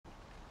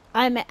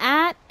I'm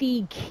at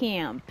the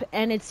camp,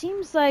 and it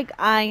seems like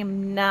I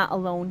am not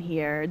alone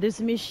here.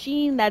 There's a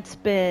machine that's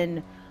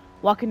been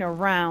walking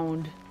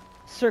around,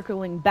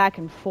 circling back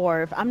and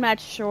forth. I'm not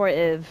sure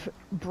if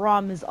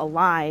Braum is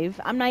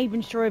alive. I'm not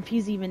even sure if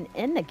he's even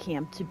in the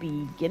camp to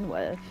begin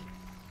with.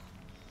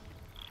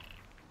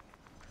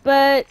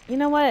 But, you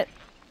know what?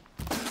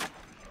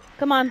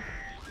 Come on.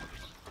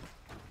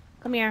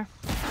 Come here.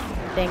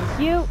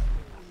 Thank you.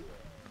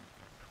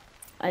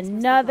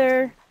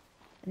 Another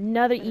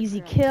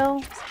easy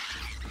kill.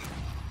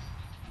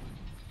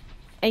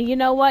 And you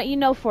know what? You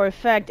know for a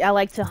fact I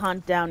like to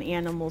hunt down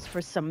animals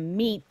for some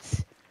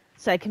meat.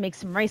 So I can make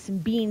some rice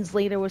and beans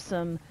later with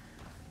some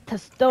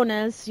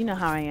tostones. You know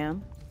how I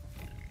am.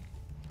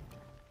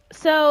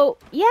 So,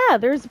 yeah,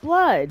 there's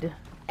blood.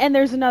 And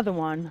there's another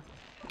one.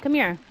 Come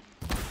here.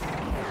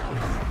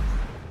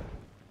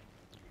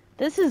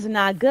 This is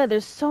not good.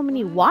 There's so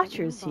many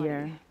watchers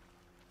here.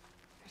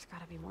 There's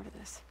gotta be more to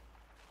this.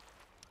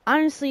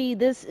 Honestly,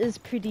 this is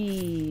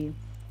pretty...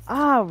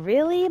 Ah,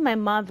 really? My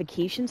mom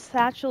vacation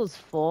satchel is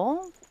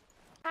full?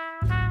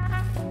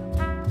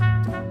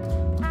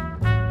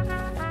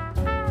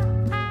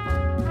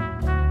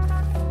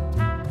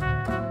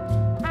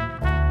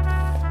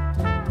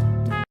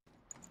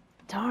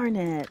 Darn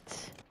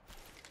it.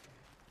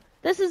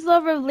 This is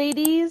Lover of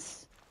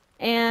Ladies,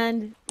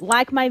 and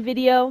like my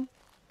video,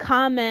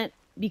 comment,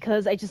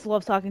 because I just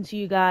love talking to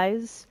you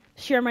guys,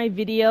 share my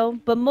video,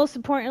 but most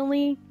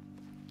importantly,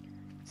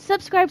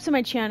 subscribe to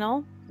my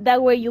channel.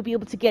 That way you'll be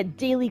able to get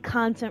daily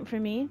content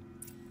from me.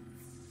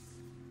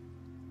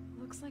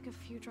 Looks like a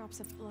few drops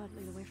of blood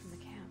lead away from the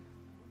camp.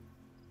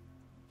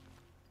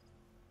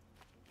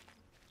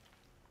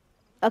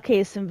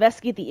 Okay, so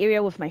investigate the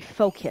area with my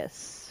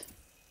focus.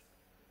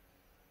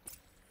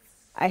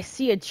 I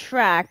see a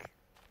track,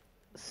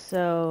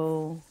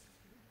 so...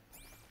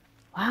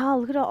 Wow,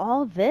 look at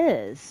all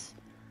this.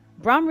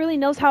 Braum really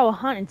knows how to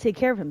hunt and take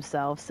care of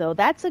himself, so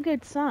that's a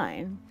good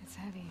sign. It's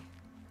heavy.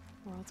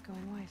 World's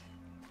going white.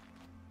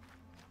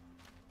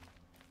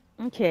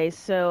 Okay,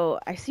 so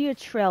I see a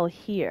trail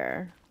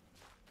here.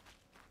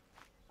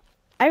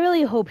 I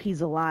really hope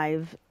he's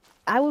alive.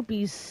 I would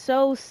be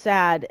so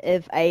sad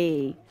if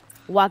I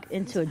walked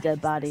into a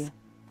dead body.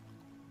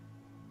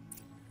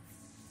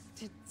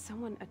 Did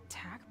someone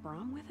attack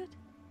Braum with it?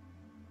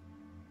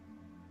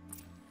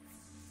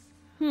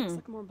 Looks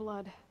like more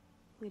blood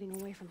leading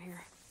away from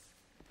here.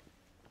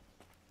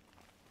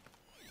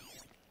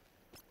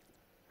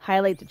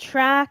 Highlight the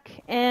track,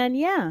 and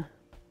yeah.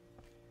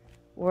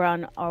 We're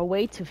on our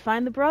way to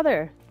find the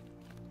brother.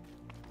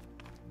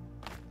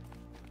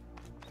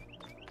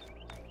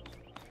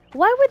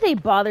 Why would they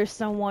bother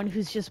someone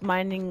who's just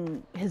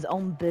minding his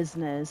own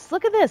business?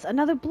 Look at this,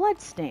 another blood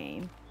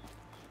stain.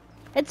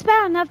 It's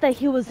bad enough that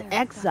he was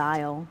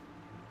exiled,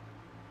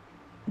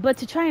 but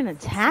to try and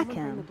attack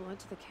him. Bring the blood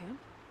to the camp?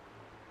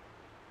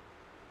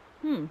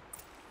 The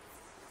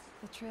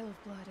trail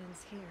of blood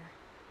ends here,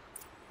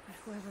 but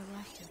whoever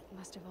left it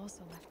must have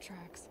also left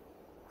tracks.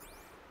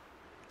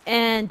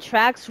 And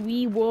tracks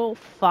we will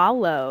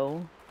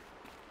follow.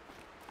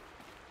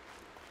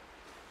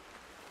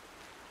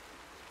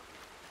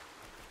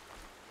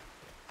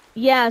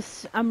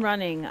 Yes, I'm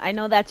running. I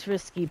know that's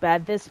risky, but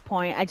at this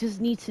point, I just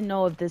need to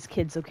know if this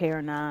kid's okay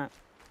or not.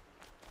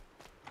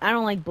 I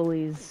don't like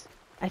bullies.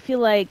 I feel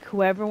like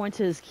whoever went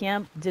to his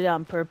camp did it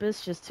on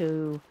purpose just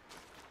to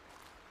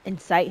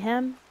incite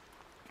him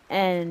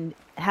and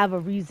have a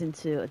reason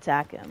to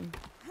attack him.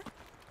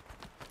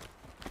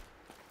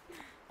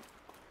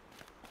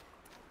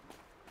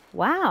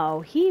 Wow,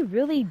 he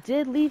really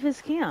did leave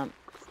his camp.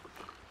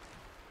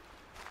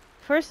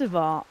 First of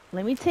all,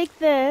 let me take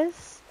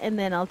this, and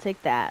then I'll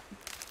take that.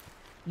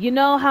 You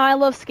know how I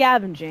love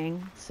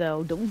scavenging,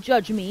 so don't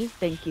judge me,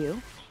 thank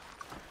you.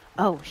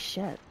 Oh,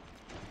 shit.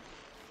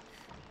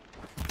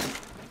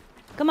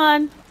 Come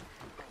on.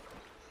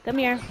 Come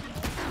here.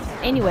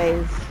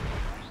 Anyways.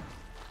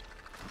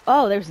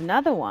 Oh, there's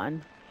another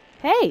one.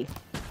 Hey.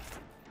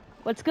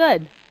 What's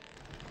good?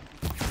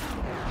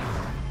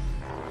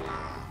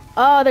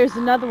 Oh, there's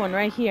another one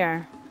right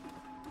here.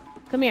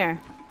 Come here.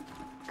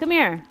 Come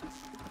here.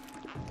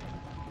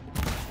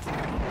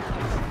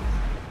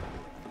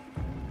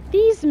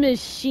 These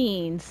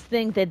machines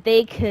think that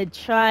they could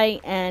try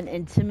and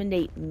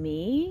intimidate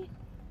me?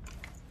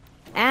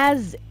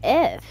 As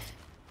if.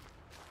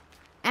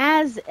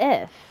 As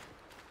if.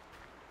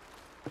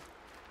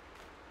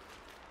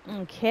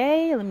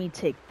 Okay, let me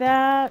take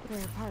that.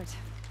 They're apart.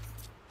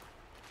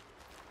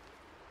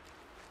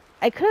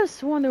 I could have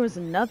sworn there was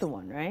another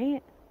one,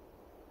 right?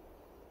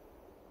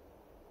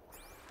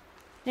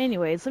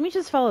 Anyways, let me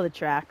just follow the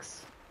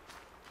tracks.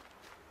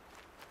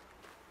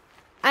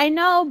 I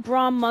know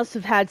Braum must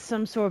have had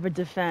some sort of a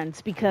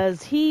defense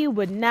because he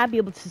would not be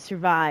able to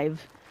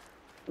survive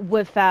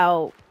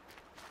without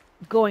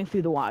going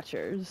through the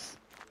Watchers.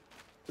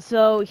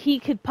 So he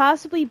could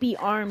possibly be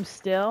armed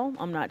still.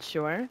 I'm not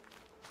sure.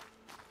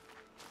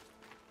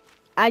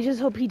 I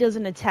just hope he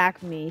doesn't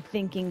attack me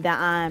thinking that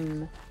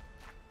I'm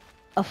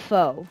a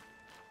foe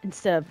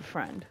instead of a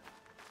friend.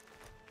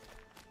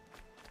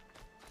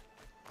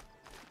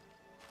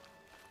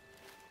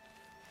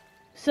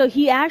 So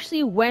he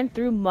actually went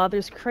through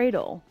Mother's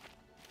cradle.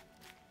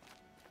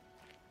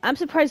 I'm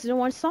surprised no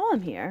one saw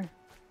him here.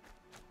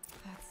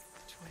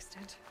 That's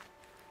twisted.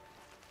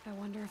 I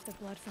wonder if the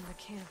blood from the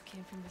camp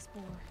came from this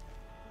boar.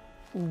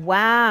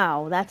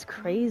 Wow, that's If Braum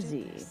did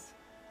crazy. this,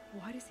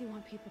 why does he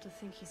want people to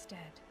think he's dead?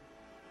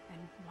 And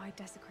why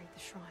desecrate the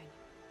shrine?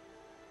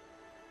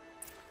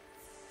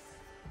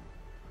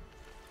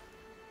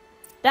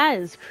 That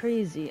is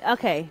crazy.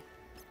 Okay.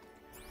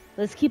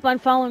 Let's keep on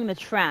following the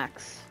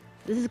tracks.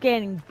 This is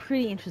getting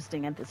pretty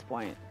interesting at this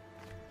point.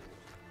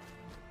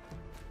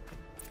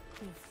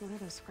 What are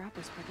those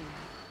scrappers picking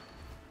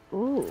up?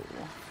 Ooh.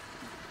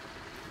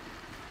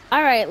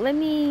 Alright, let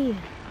me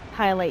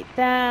highlight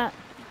that.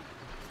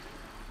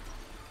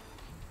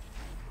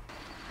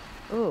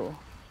 Ooh.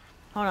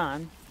 Hold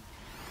on.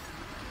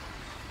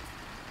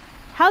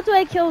 How do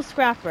I kill a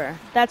scrapper?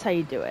 That's how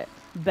you do it.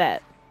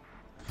 Bet.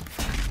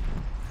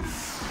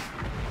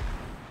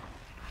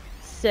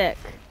 Sick.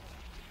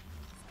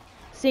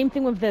 Same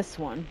thing with this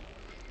one.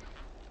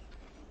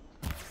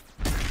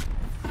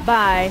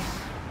 Bye.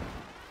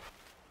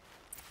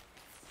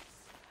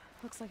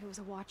 Looks like it was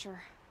a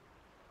watcher.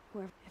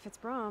 Whoever, if it's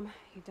Braum,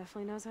 he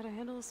definitely knows how to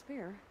handle a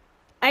spear.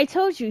 I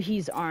told you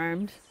he's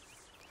armed.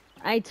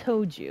 I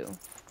told you.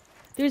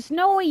 There's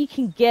no way you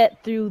can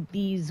get through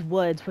these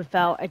woods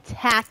without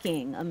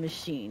attacking a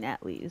machine,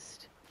 at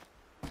least.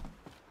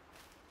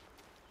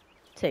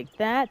 Take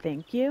that,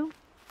 thank you.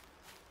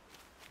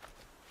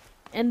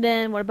 And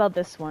then, what about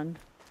this one?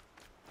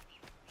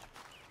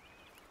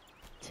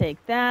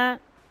 Take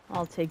that.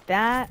 I'll take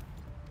that.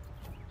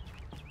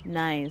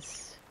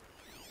 Nice.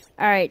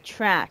 Alright,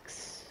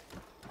 tracks.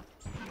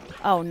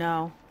 Oh,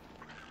 no.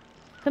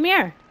 Come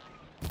here.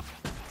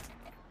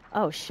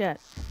 Oh, shit.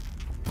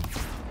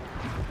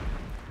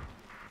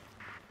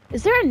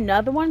 Is there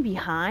another one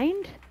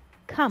behind?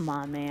 Come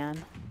on,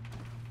 man.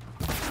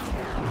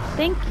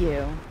 Thank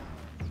you.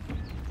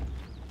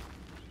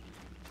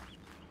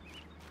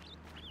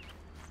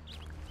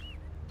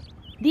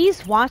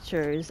 These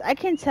watchers, I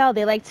can tell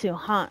they like to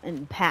hunt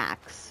in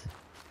packs.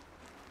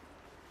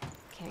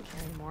 Can't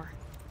carry more.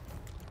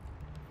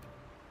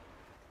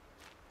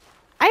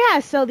 I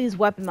gotta sell these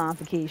weapon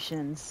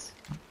modifications.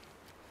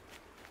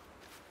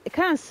 It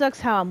kind of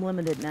sucks how I'm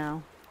limited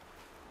now.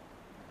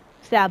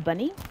 Is that a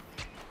bunny?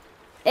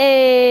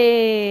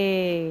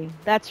 Hey,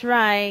 that's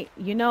right.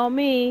 You know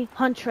me,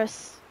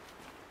 Huntress.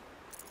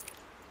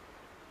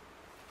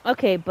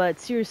 Okay, but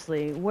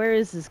seriously, where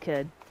is this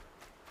kid?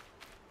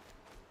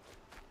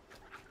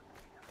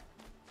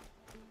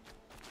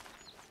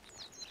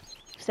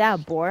 Is that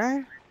a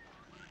boar?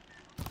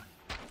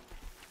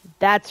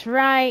 That's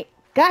right.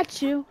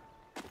 Got you.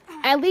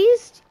 At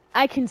least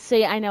I can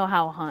say I know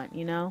how to hunt,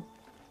 you know?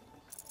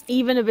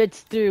 Even if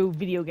it's through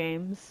video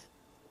games.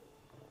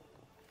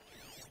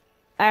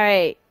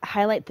 Alright,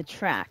 highlight the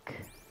track.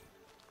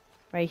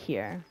 Right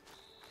here.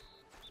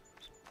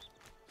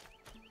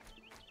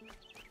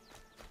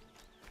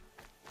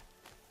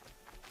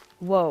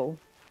 Whoa.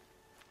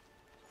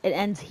 It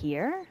ends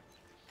here?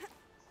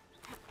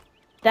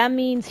 That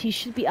means he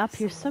should be up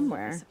here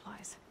somewhere.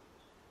 Supplies.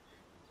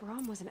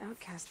 Braum was an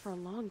outcast for a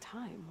long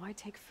time. Why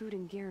take food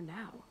and gear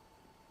now?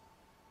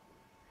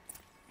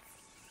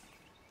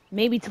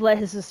 Maybe to let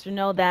his sister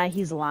know that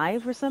he's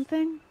alive or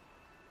something?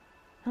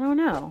 I don't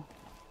know.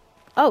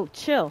 Oh,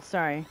 chill.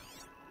 Sorry.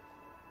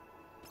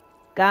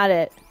 Got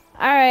it.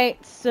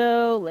 Alright,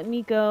 so let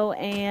me go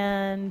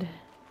and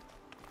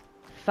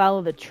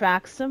follow the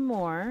track some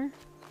more.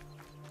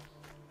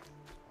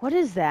 What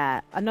is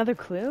that? Another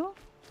clue?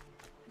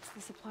 It's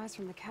the supplies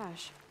from the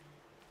cache.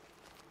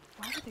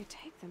 Why would they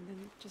take them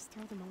and just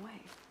throw them away?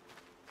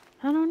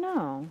 I don't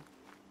know.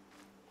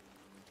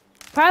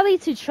 Probably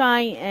to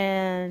try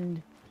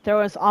and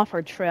throw us off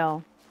our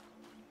trail.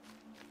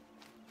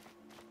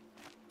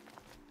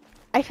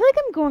 I feel like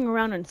I'm going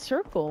around in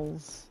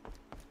circles.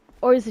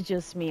 Or is it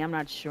just me? I'm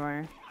not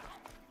sure.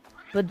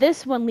 But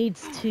this one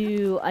leads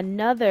to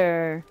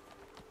another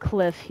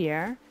cliff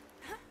here.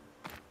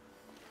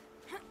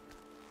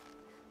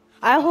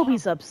 I hope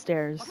he's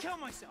upstairs. I'll kill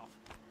myself.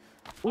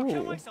 I'll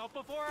kill myself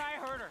before I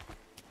hurt her.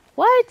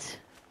 What?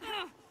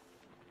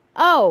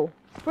 Oh,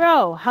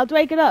 bro, how do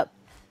I get up?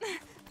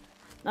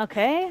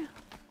 Okay.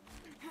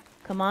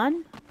 Come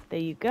on. There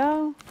you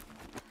go.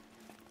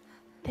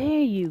 There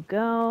you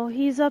go.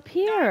 He's up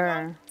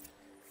here.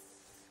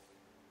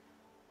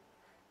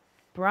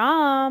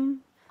 Braum.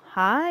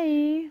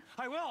 Hi.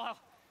 I will.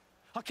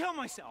 I'll kill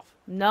myself.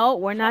 No,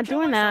 we're not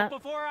doing that.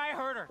 Before I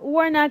hurt her.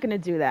 We're not gonna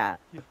do that.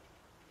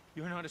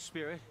 You're not a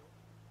spirit.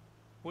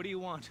 What do you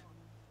want?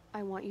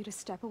 I want you to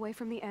step away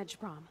from the edge,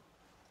 Braum.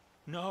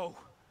 No.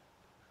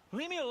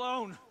 Leave me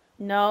alone.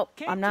 Nope,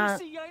 Can't I'm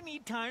not. you see I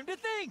need time to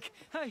think?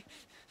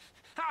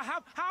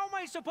 How am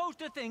I supposed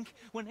to think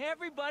when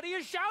everybody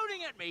is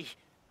shouting at me?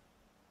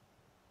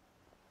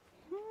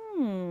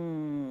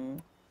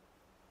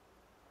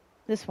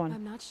 This one.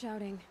 I'm not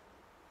shouting.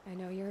 I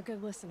know you're a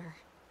good listener.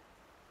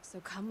 So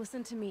come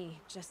listen to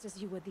me, just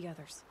as you would the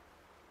others.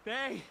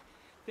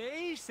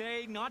 They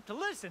say not to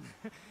listen,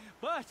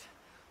 but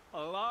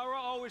Alara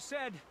always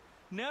said,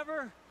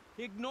 never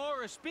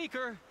ignore a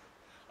speaker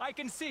I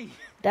can see.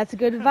 That's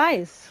good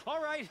advice.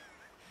 All right.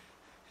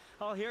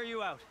 I'll hear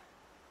you out.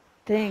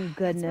 Thank That's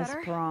goodness,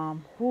 better.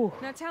 Brom. Whew.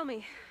 Now tell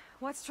me,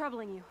 what's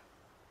troubling you?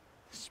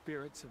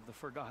 Spirits of the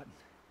forgotten.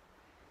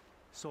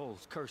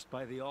 Souls cursed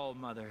by the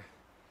All-Mother.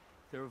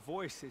 Their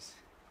voices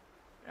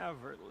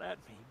never let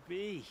me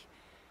be.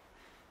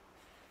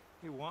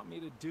 They want me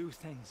to do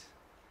things.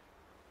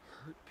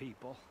 Hurt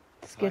people.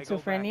 If I go back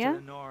Schizophrenia? to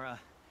the Nora,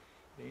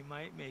 they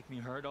might make me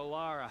hurt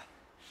Alara.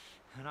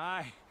 And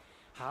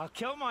I'll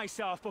kill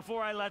myself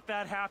before I let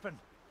that happen.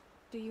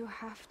 Do you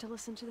have to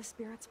listen to the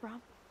spirits,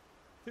 Brom?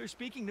 They're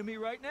speaking to me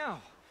right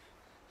now.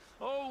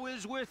 O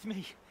is with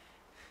me.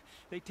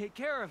 They take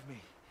care of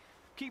me.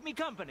 Keep me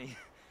company.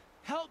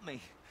 Help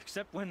me.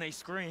 Except when they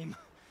scream.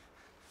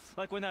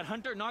 Like when that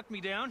hunter knocked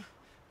me down.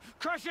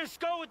 Crush his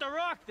skull with the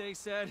rock, they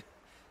said.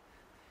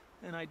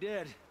 And I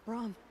did.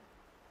 Brom,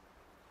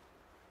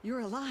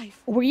 you're alive.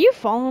 Were you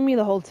following me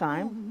the whole Oh,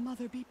 time?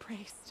 Mother be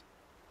praised.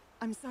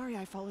 I'm sorry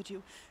I followed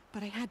you,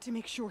 but I had to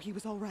make sure he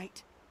was all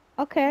right.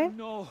 Okay.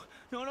 No.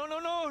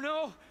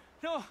 No.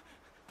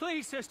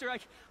 Please, sister,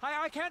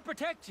 I can't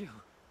protect you.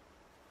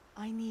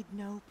 I need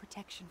no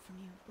protection from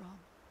you, Brom.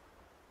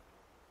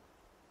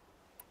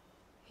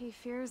 He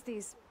fears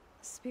these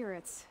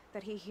spirits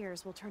that he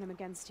hears will turn him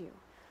against you.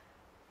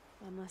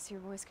 Unless your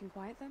voice can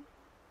quiet them?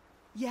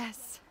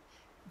 Yes,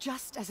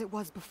 just as it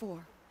was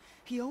before.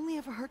 He only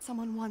ever hurt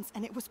someone once,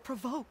 and it was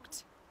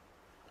provoked.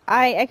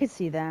 I could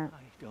see that.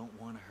 I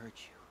don't want to hurt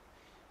you.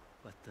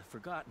 But the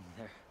forgotten,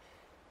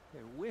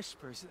 their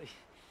whispers,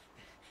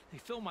 they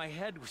fill my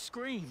head with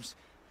screams.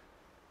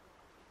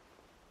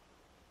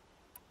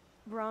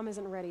 Brom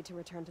isn't ready to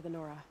return to the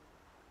Nora,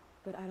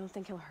 but I don't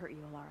think he'll hurt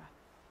you, Alara.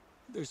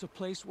 There's a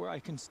place where I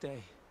can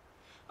stay.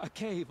 A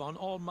cave on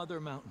All-Mother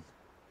Mountain.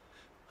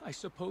 I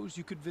suppose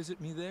you could visit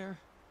me there,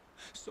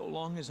 so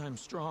long as I'm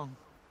strong.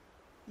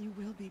 You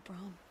will be,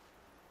 Brom.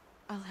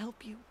 I'll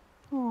help you.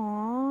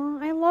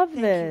 Aww, I love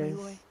Thank this. you,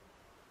 Aloy.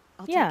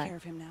 I'll Yeah. take care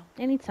of him now.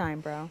 Anytime,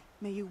 bro.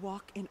 May you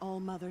walk in All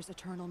Mother's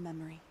eternal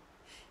memory,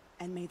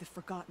 and may the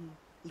forgotten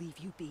leave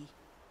you be.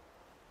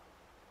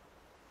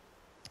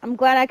 I'm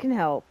glad I can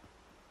help.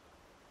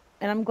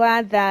 And I'm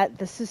glad that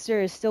the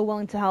sister is still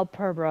willing to help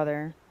her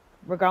brother,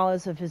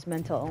 regardless of his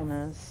mental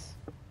illness.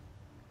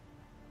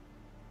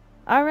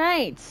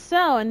 Alright,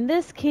 so in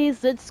this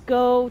case, let's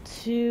go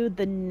to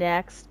the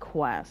next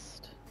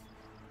quest.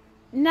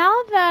 Now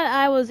that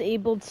I was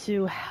able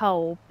to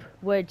help,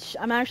 which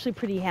I'm actually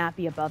pretty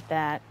happy about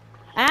that,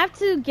 I have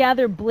to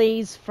gather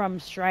blaze from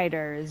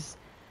Striders.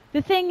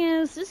 The thing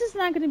is, this is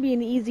not going to be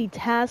an easy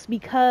task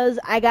because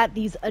I got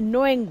these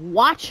annoying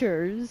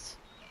watchers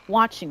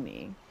watching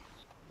me.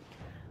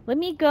 Let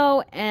me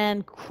go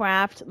and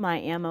craft my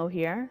ammo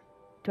here.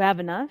 Do I have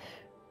enough?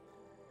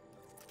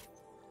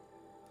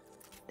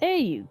 There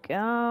you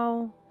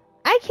go.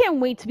 I can't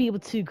wait to be able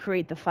to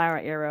create the fire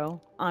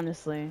arrow,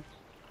 honestly.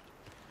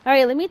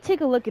 Alright, let me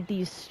take a look at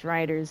these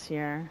Striders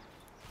here.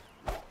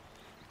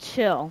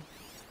 Chill.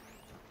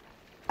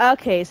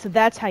 Okay, so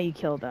that's how you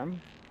kill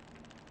them.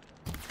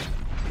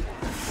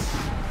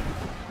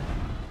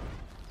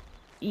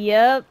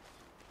 Yep.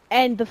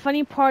 And the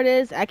funny part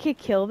is, I could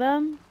kill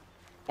them,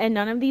 and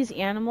none of these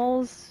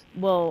animals,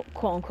 well,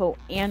 quote-unquote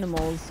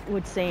animals,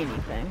 would say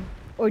anything.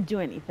 Or do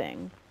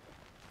anything.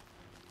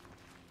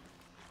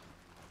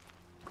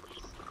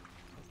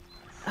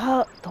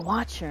 Oh, the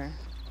Watcher.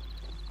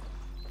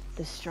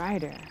 The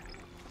Strider.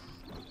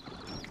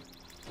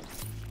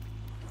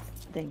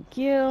 Thank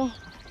you.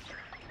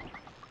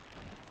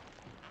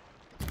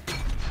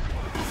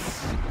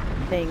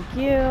 Thank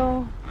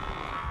you.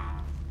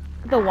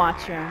 The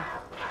Watcher.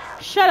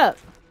 Shut up!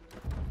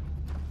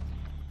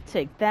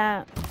 Take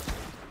that.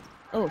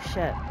 Oh,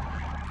 shit.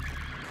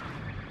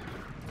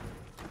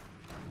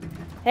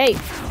 Hey!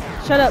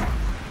 Shut up!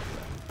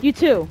 You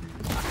too!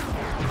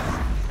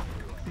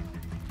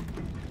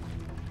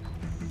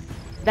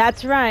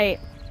 That's right.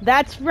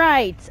 That's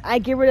right. I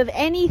get rid of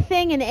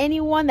anything and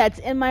anyone that's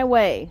in my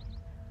way.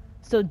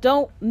 So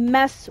don't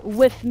mess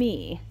with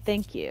me.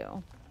 Thank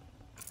you.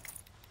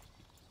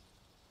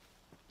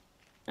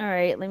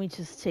 Alright, let me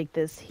just take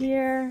this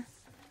here.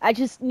 I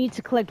just need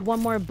to collect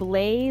one more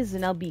blaze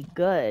and I'll be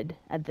good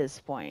at this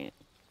point.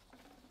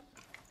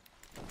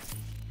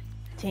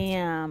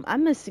 Damn,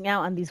 I'm missing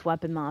out on these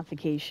weapon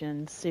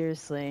modifications.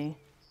 Seriously.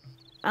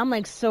 I'm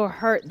like so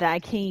hurt that I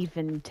can't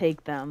even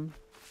take them.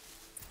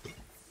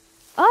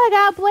 Oh, I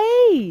got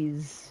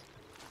blaze!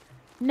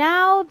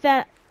 Now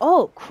that...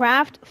 Oh,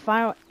 craft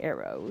fire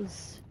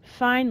arrows.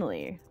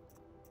 Finally.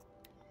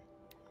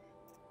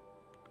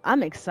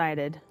 I'm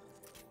excited.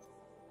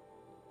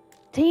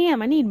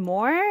 Damn, I need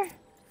more?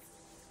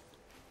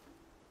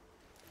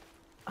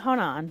 Hold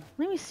on.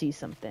 Let me see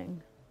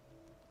something.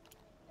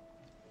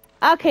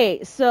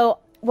 Okay, so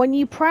when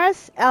you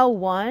press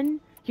L1,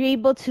 you're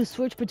able to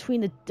switch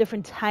between the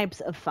different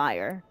types of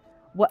fire.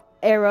 What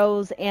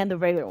arrows and the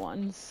regular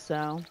ones,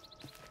 so...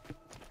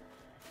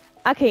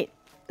 Okay,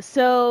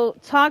 so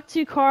talk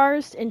to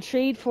Karst and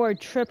trade for a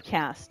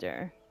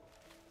tripcaster.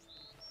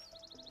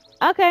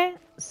 Okay,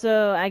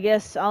 so I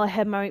guess I'll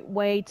head my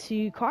way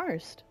to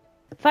Karst.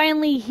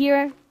 Finally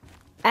here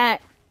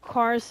at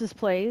Karst's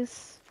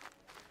place.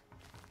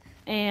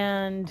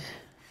 And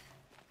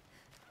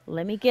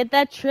let me get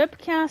that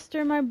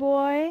tripcaster, my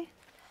boy.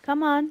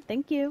 Come on,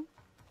 thank you.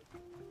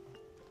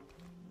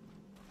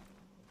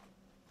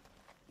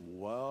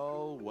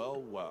 Well,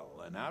 well, well.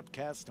 An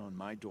outcast on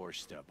my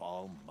doorstep.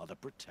 All mother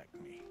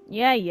protect me.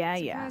 Yeah.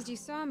 Surprised you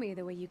saw me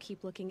the way you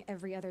keep looking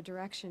every other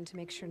direction to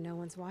make sure no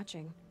one's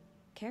watching.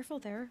 Careful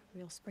there, or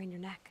you'll sprain your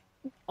neck.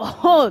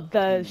 Oh, Pain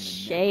the in the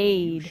neck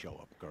when you shade. show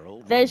up, girl, one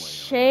way or The another.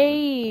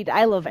 shade.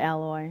 I love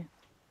Alloy.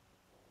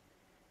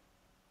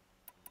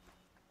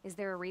 Is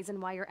there a reason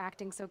why you're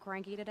acting so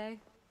cranky today?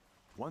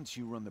 Once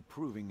you run the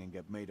proving and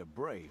get made a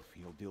brave,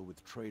 you'll deal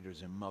with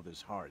traitors in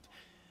Mother's Heart.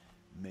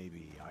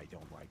 Maybe I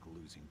don't like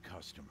losing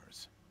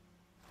customers.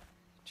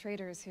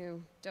 Traitors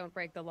who don't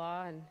break the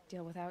law and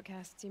deal with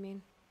outcasts, you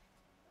mean?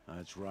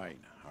 That's right.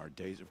 Our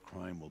days of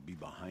crime will be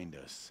behind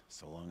us,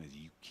 so long as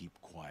you keep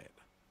quiet.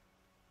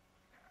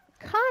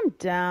 Calm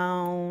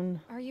down.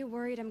 Are you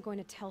worried I'm going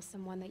to tell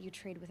someone that you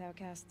trade with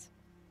outcasts?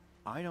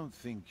 I don't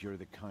think you're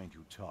the kind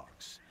who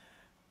talks,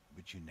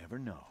 but you never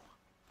know.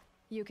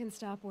 You can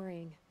stop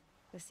worrying.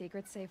 The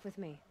secret's safe with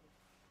me.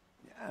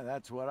 Yeah,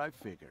 that's what I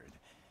figured.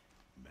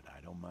 But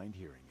I don't mind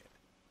hearing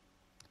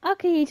it.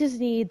 Okay, you just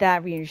need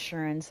that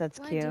reassurance. That's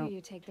Why cute. do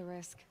you take the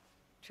risk?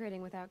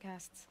 Trading with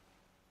outcasts?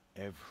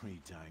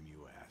 Every time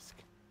you ask.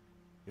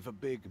 If a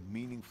big,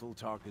 meaningful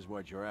talk is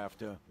what you're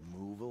after,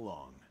 move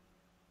along.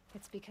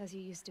 It's because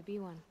you used to be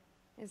one,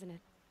 isn't it?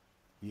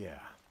 Yeah.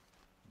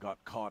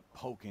 Got caught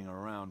poking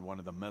around one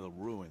of the metal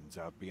ruins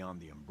out beyond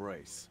the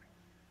Embrace.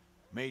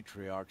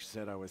 Matriarch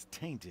said I was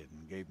tainted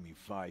and gave me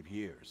 5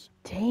 years.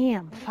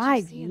 Damn, What did you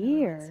 5 see in the ruins?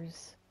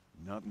 years.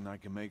 Nothing I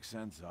can make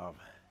sense of.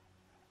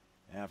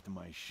 After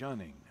my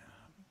shunning,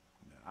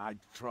 I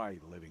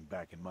tried living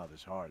back in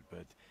Mother's Heart,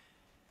 but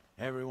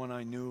everyone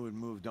I knew had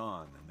moved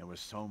on, and there were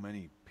so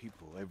many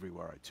people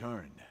everywhere I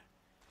turned.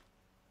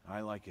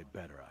 I like it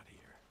better out here.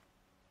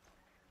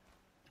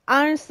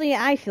 Honestly,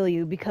 I feel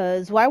you,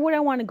 because why would I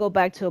want to go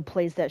back to a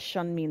place that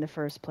shunned me in the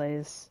first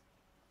place?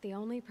 The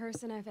only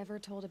person I've ever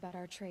told about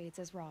our trades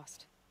is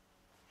Rost.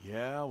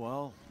 Yeah,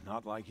 well,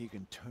 not like he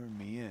can turn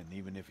me in,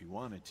 even if he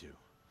wanted to.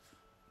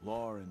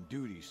 Law and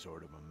duty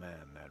sort of a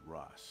man, that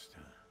Rost.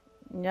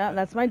 Yeah,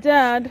 that's my I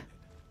dad. understand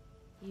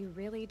it. You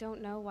really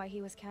don't know why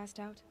he was cast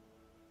out?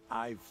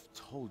 I've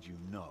told you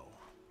no.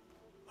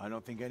 I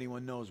don't think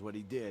anyone knows what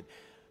he did,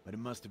 but it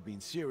must have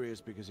been serious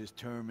because his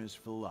term is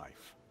for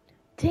life.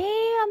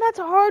 Damn, that's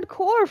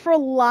hardcore for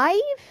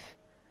life?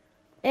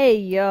 Hey,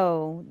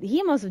 yo,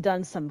 he must have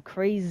done some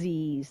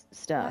crazy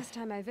stuff. Last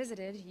time I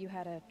visited, you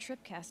had a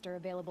tripcaster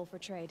available for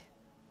trade.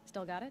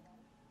 Still got it?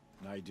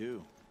 I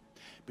do.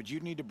 But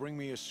you'd need to bring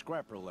me a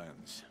scrapper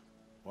lens.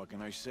 What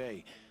can I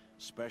say?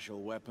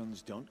 Special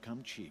weapons don't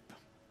come cheap.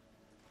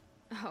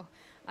 Oh,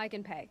 I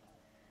can pay.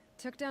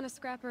 Took down a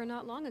scrapper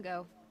not long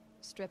ago.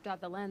 Stripped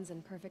out the lens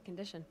in perfect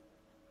condition.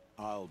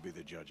 I'll be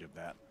the judge of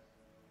that.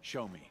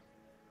 Show me.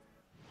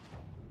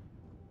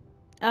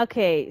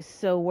 Okay,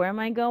 so where am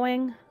I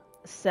going?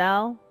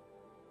 Sell?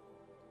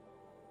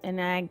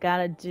 And I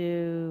gotta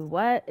do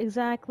what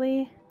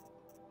exactly?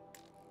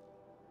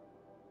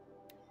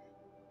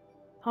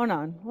 Hold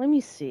on, let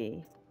me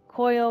see.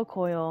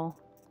 Coil.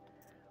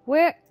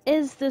 Where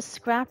is the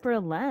scrapper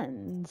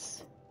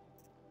lens?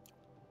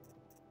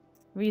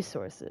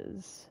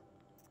 Resources.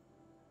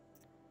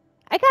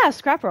 I got a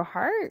scrapper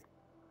heart?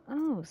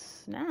 Oh,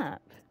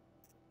 snap.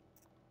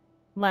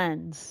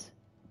 Lens.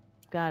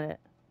 Got it.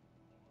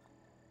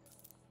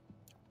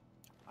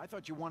 I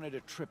thought you wanted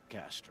a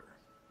tripcaster.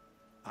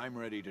 I'm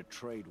ready to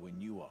trade when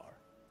you are.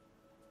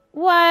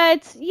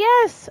 What?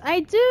 Yes,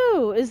 I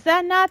do. Is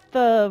that not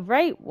the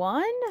right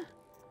one?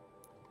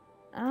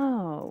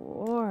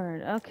 Oh,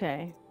 Lord.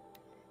 Okay.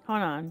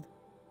 Hold on.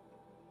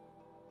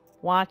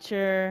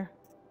 Watcher.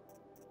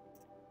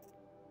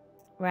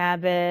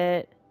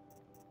 Rabbit.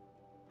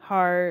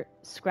 Heart.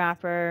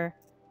 Scrapper.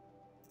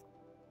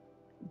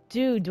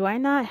 Dude, do I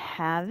not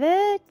have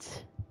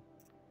it?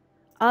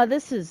 Oh,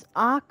 this is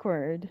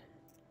awkward.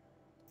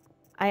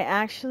 I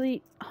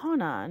actually...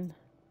 Hold on.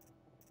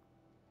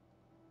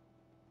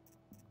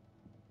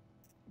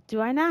 Do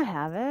I not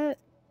have it?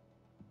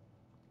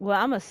 Well,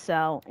 I'm gonna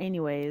sell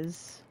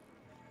anyways.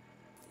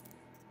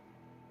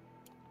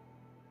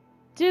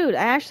 Dude,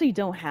 I actually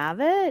don't have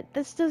it?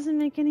 This doesn't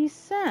make any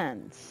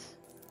sense.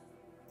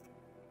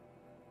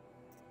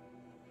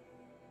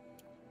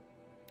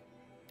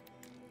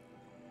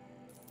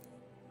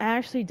 I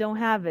actually don't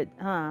have it,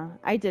 huh?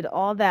 I did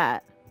all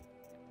that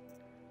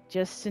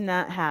just to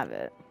not have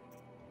it.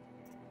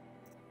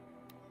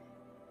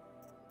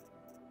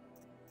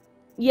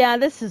 Yeah,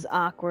 this is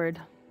awkward.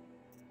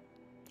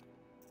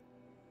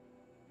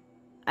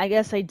 I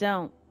guess I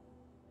don't.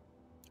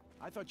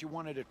 I thought you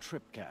wanted a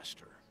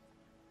tripcaster.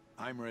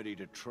 I'm ready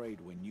to trade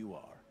when you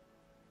are.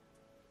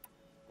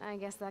 I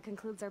guess that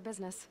concludes our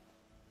business.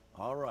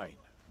 All right,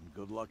 and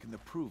good luck in the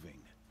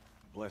proving.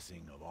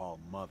 Blessing of All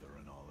Mother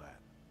and all that.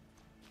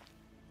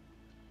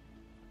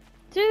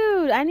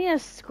 Dude, I need a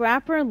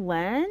scrapper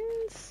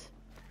lens?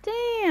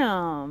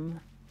 Damn.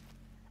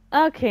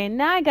 Okay,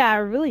 now I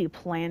gotta really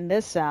plan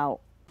this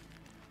out.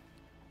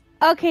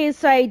 Okay,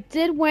 so I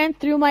did went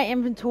through my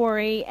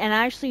inventory, and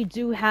I actually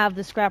do have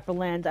the scrapper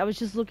lens. I was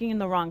just looking in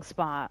the wrong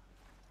spot.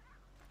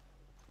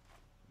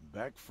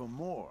 Back for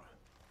more.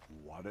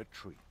 What a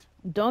treat.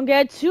 Don't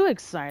get too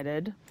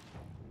excited.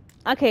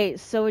 Okay,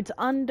 so it's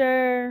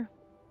under...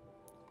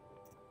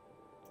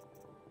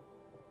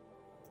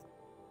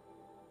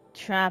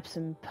 Traps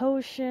and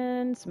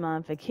potions,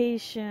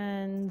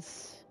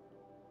 modifications...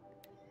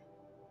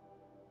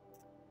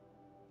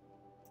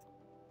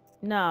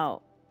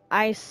 No,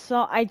 I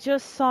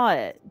just saw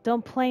it.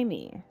 Don't play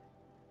me.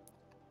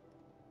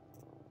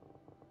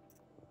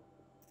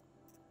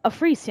 A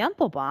free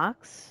sample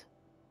box?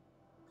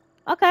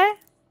 Okay.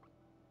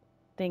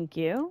 Thank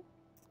you.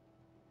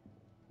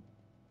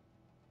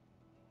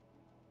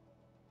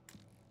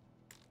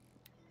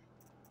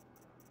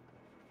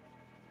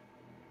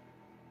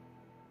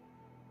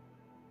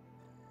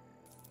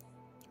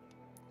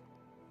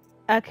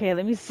 Okay,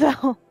 let me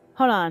sell.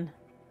 Hold on.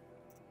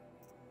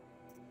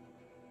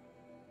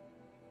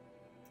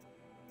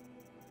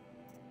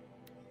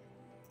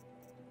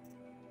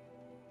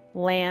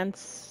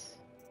 Lance,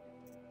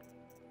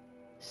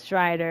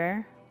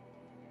 Strider,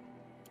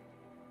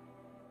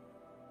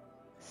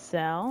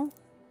 sell,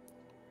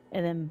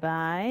 and then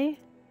buy,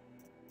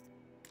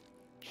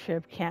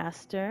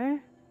 Tripcaster,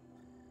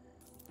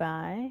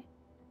 buy,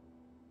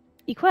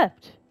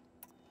 equipped.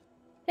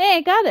 Hey,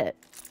 I got it.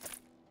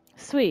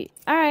 Sweet.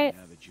 All right.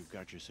 Now that you've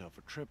got yourself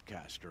a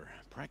tripcaster,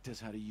 practice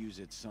how to use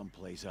it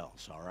someplace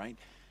else, all right?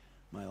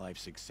 My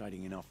life's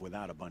exciting enough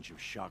without a bunch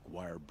of shock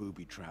wire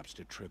booby traps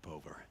to trip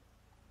over.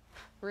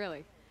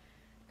 Really?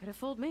 Could have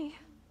fooled me.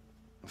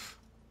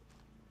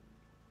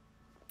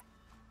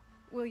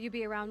 Will you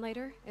be around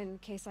later, in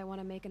case I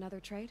want to make another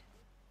trade?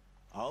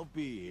 I'll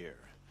be here.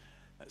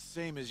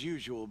 Same as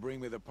usual, bring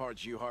me the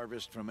parts you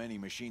harvest from any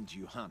machines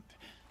you hunt.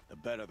 The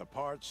better the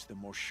parts, the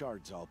more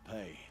shards I'll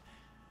pay.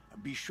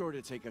 Be sure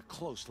to take a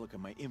close look at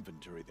my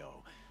inventory,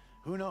 though.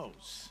 Who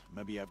knows?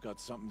 Maybe I've got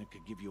something that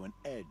could give you an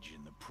edge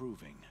in the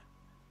proving.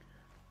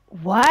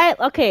 What?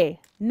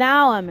 Okay,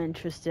 now I'm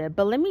interested,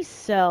 but let me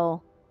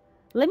sell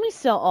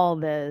all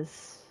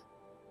this.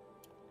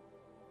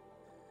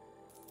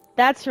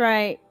 That's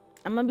right.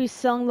 I'm gonna be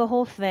selling the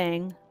whole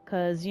thing,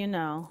 cause you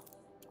know,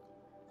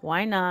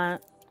 why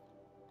not?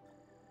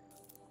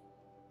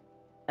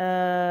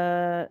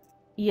 Yeah,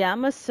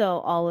 I'm gonna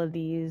sell all of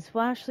these.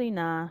 Well, actually,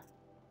 nah.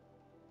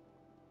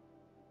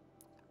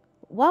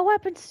 What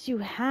weapons do you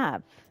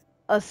have?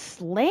 A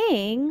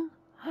sling?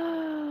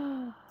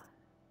 A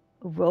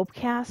rope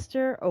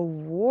caster? A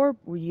warp?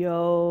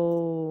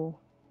 Yo.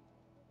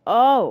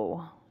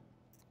 Oh.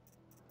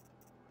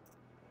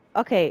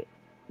 Okay.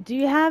 Do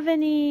you have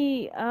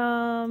any,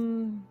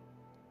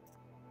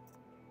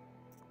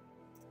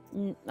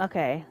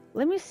 okay.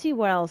 Let me see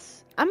what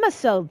else. I'm gonna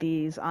sell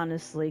these,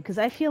 honestly, because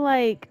I feel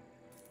like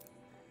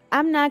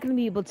I'm not gonna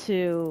be able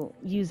to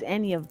use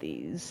any of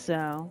these,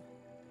 so...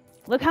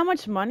 Look how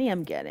much money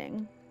I'm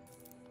getting.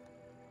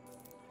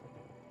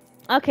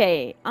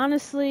 Okay,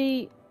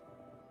 honestly,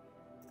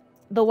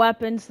 the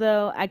weapons,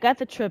 though, I got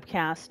the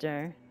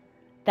Tripcaster.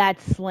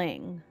 That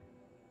sling.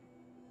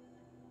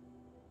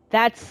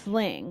 That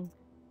sling.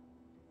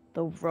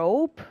 The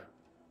rope?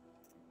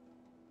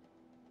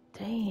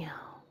 Damn.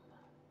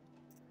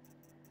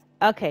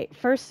 Okay,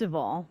 first of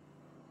all,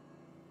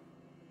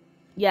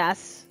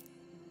 yes,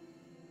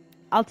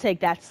 I'll take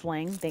that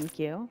sling, thank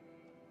you.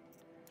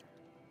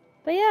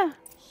 But yeah,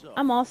 So,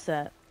 I'm all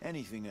set.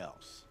 anything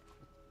else?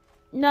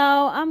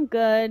 No, I'm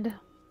good.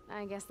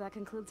 I guess that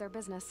concludes our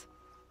business.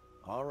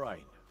 All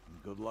right,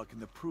 and good luck in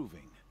the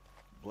proving.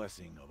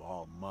 Blessing of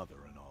All Mother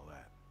and all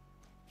that.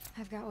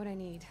 I've got what I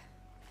need.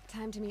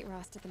 Time to meet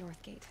Rost at the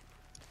North Gate.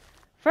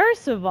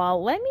 First of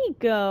all, let me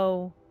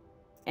go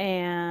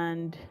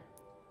and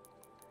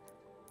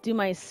do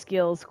my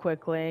skills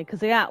quickly,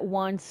 because I got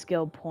one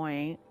skill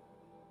point.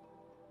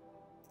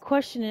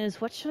 Question is,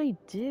 what should I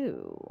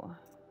do?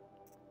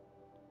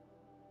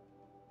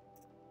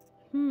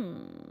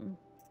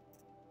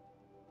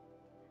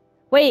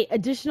 Wait,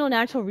 additional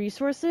natural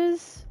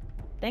resources?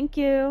 Thank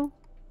you.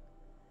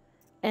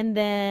 And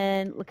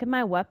then, look at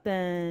my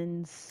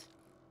weapons.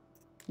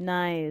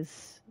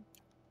 Nice.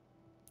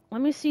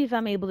 Let me see if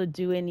I'm able to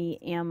do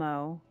any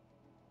ammo.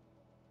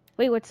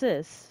 Wait, what's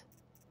this?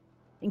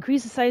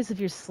 Increase the size of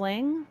your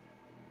sling?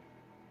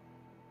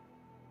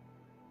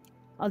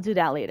 I'll do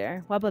that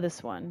later. What about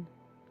this one?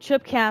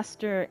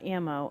 Tripcaster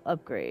ammo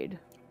upgrade.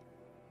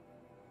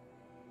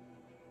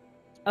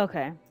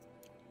 Okay.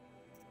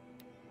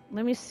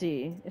 Let me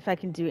see if I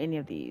can do any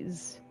of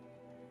these.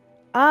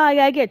 Ah, I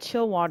gotta get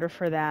chill water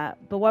for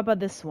that. But what about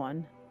this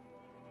one?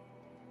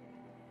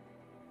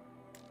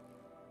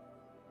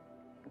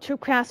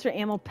 Tripcaster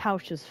ammo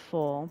pouch is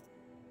full.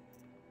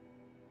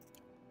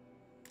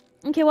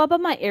 Okay, what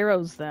about my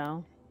arrows,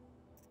 though?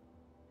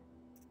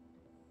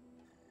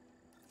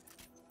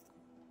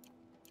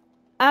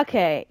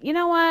 Okay, you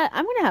know what?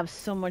 I'm gonna have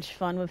so much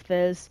fun with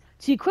this.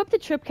 To equip the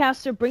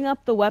tripcaster, bring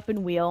up the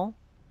weapon wheel.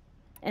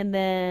 And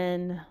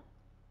then...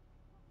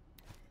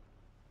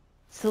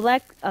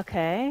 select...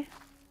 Okay.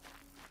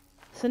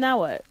 So now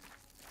what?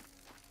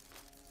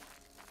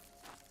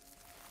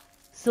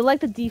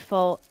 Select the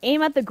default.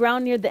 Aim at the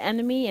ground near the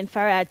enemy and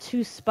fire at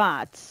 2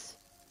 spots.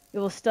 It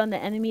will stun the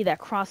enemy that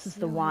crosses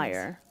the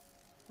wire.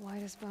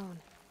 White as bone.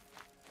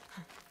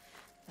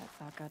 That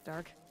thought got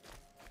dark.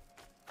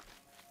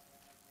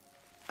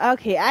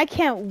 Okay, I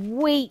can't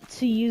wait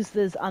to use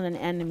this on an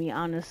enemy,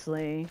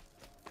 honestly.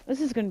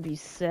 This is gonna be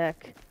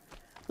sick.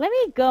 Let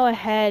me go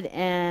ahead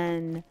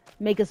and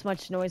make as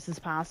much noise as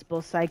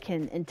possible so I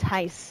can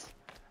entice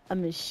a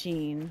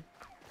machine.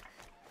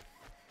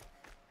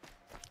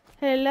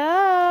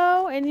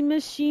 Hello? Any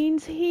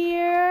machines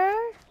here?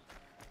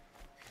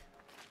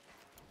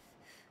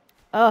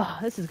 Oh,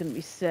 this is gonna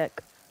be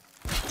sick.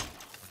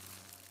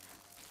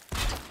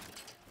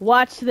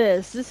 Watch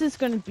this. This is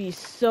gonna be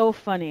so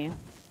funny.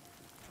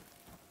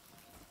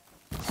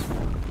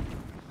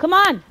 Come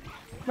on!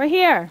 Right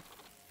here.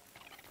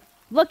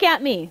 Look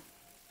at me.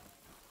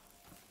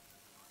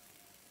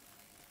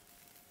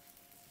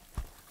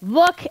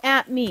 Look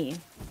at me.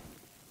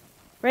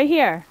 Right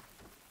here.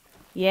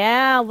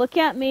 Yeah, look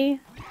at me.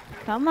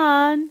 Come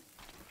on.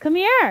 Come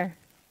here.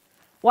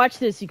 Watch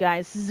this, you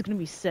guys. This is gonna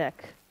be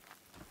sick.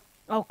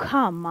 Oh,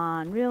 come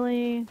on.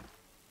 Really?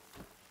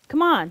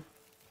 Come on.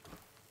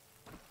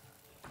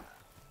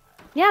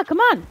 Yeah, come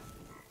on.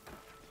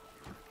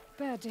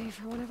 Bad day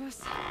for one of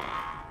us.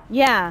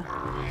 Yeah.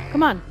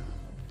 Come on.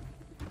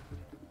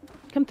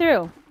 Come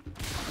through.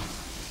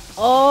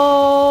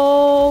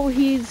 Oh,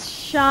 he's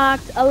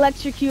shocked.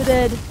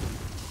 Electrocuted.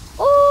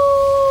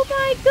 Oh,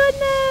 my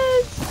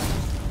goodness.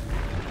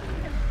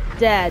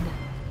 Dead.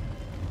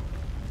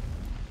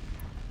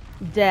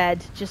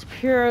 Dead. Just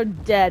pure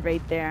dead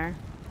right there.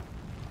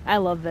 I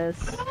love this.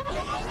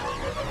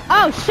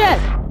 Oh, shit.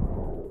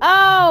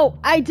 Oh,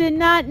 I did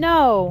not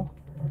know.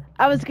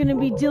 I was going to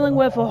be dealing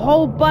with a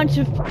whole bunch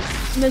of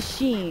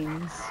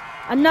machines.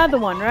 Another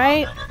one,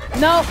 right?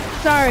 Nope,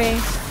 sorry.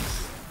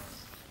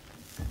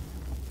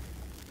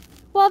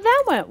 Well,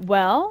 that went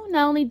well.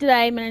 Not only did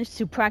I manage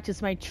to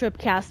practice my trip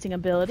casting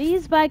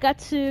abilities, but I got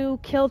to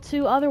kill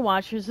 2 other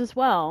watchers as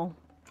well.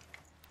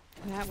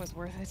 That was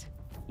worth it.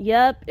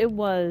 Yep, it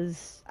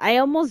was. I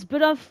almost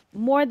bit off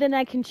more than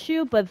I can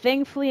chew, but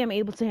thankfully I'm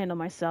able to handle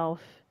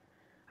myself.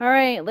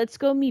 Alright, let's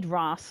go meet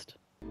Rost.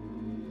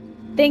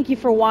 Thank you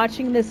for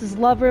watching. This is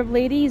Lover of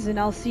Ladies, and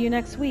I'll see you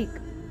next week.